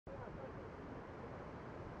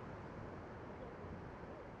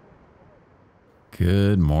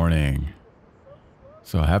Good morning.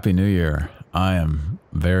 So happy New Year. I am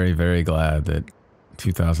very, very glad that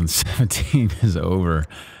 2017 is over.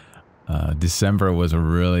 December was a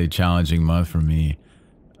really challenging month for me.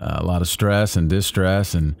 A lot of stress and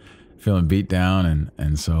distress and feeling beat down.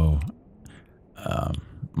 And so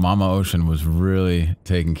Mama Ocean was really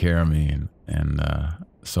taking care of me and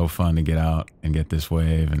so fun to get out and get this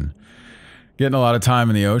wave and getting a lot of time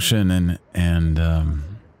in the ocean and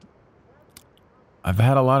I've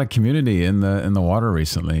had a lot of community in the water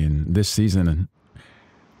recently, and this season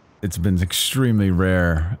it's been extremely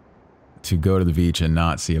rare to go to the beach and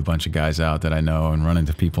not see a bunch of guys out that I know and run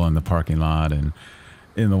into people in the parking lot and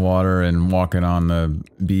in the water and walking on the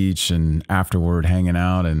beach and afterward hanging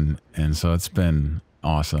out and so it's been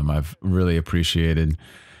awesome. I've really appreciated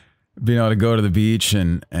being able to go to the beach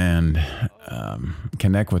and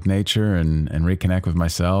connect with nature and reconnect with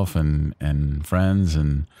myself and friends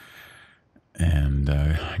and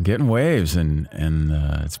getting waves and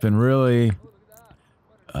it's been really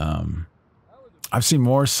I've seen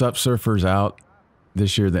more SUP surfers out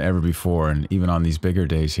this year than ever before, and even on these bigger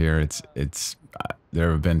days here it's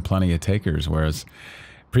there have been plenty of takers, whereas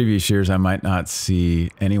previous years I might not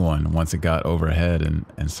see anyone once it got overhead,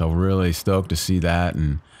 and so really stoked to see that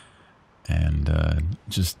and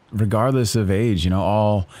just regardless of age, you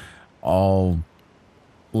know, all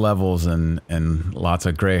levels and lots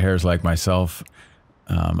of gray hairs like myself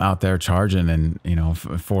out there charging, and you know,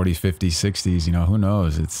 40s, 50s, 60s, you know, who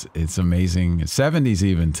knows, it's amazing, 70s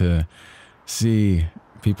even, to see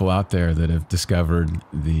people out there that have discovered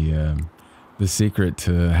the secret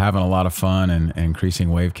to having a lot of fun and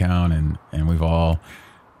increasing wave count, and we've all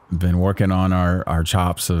been working on our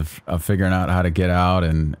chops of figuring out how to get out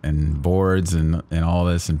and boards and all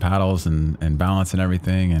this and paddles and balance and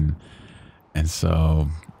everything, and so,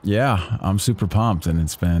 yeah, I'm super pumped, and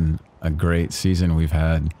it's been a great season. We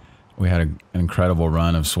had an incredible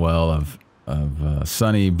run of swell of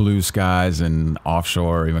sunny blue skies and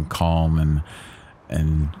offshore, even calm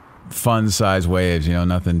and fun size waves. You know,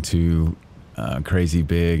 nothing too crazy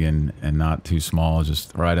big and not too small.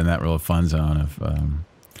 Just right in that real fun zone of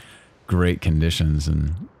great conditions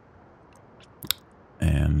and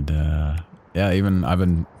yeah, even I've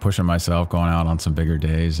been pushing myself, going out on some bigger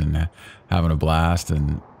days and having a blast,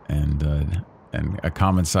 and a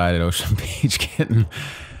common sight at Ocean Beach, getting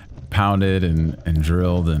pounded and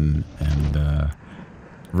drilled and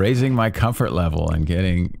raising my comfort level and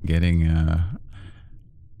getting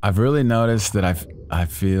I've really noticed that I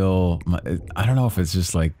feel, I don't know if it's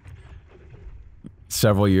just like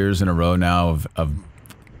several years in a row now of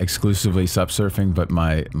exclusively SUP surfing, but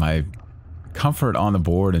my comfort on the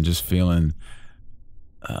board and just feeling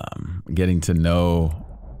getting to know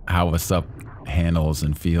how a SUP handles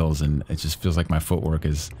and feels, and it just feels like my footwork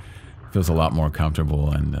feels a lot more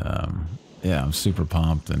comfortable, and yeah, I'm super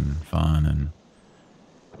pumped and fun, and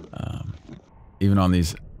even on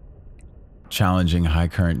these challenging high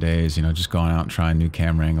current days, you know, just going out and trying new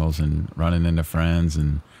camera angles and running into friends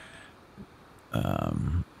and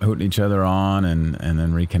hooting each other on and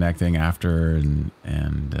then reconnecting after, and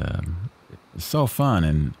it's so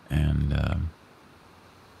fun, and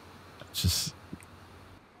just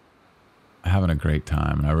having a great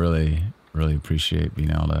time. And I really appreciate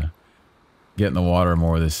being able to get in the water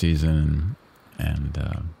more this season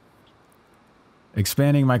and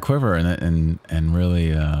expanding my quiver and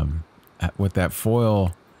really with that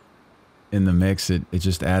foil in the mix, it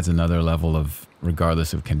just adds another level of,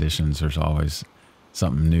 regardless of conditions, there's always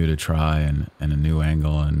something new to try and a new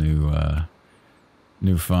angle and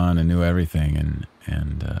new fun and new everything, and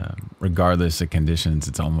regardless of conditions,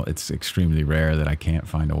 it's extremely rare that I can't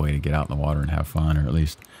find a way to get out in the water and have fun, or at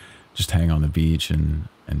least just hang on the beach and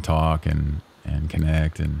talk and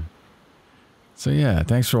connect. And so, yeah,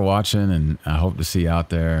 thanks for watching, and I hope to see you out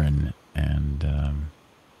there, and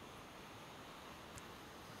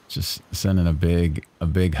just sending a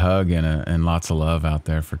big hug and lots of love out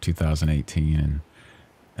there for 2018,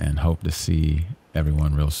 and hope to see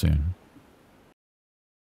everyone real soon.